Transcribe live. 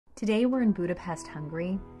Today we're in Budapest,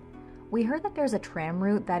 Hungary. We heard that there's a tram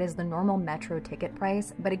route that is the normal metro ticket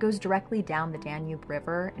price, but it goes directly down the Danube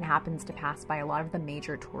River and happens to pass by a lot of the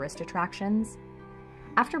major tourist attractions.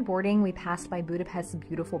 After boarding, we passed by Budapest's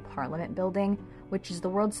beautiful Parliament building, which is the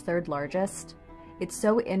world's third largest. It's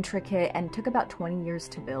so intricate and took about 20 years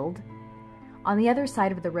to build. On the other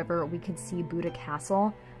side of the river, we could see Buda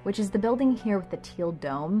Castle, which is the building here with the teal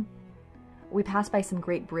dome. We passed by some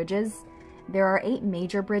great bridges. There are 8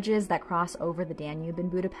 major bridges that cross over the Danube in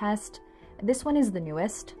Budapest. This one is the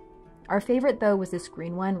newest. Our favorite, though, was this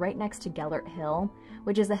green one right next to Gellert Hill,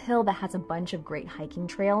 which is a hill that has a bunch of great hiking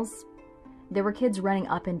trails. There were kids running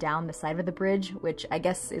up and down the side of the bridge, which I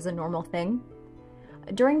guess is a normal thing.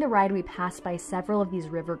 During the ride, we passed by several of these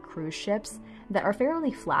river cruise ships that are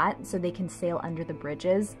fairly flat, so they can sail under the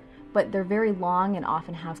bridges, but they're very long and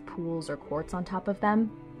often have pools or courts on top of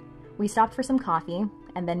them. We stopped for some coffee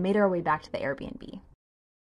and then made our way back to the Airbnb.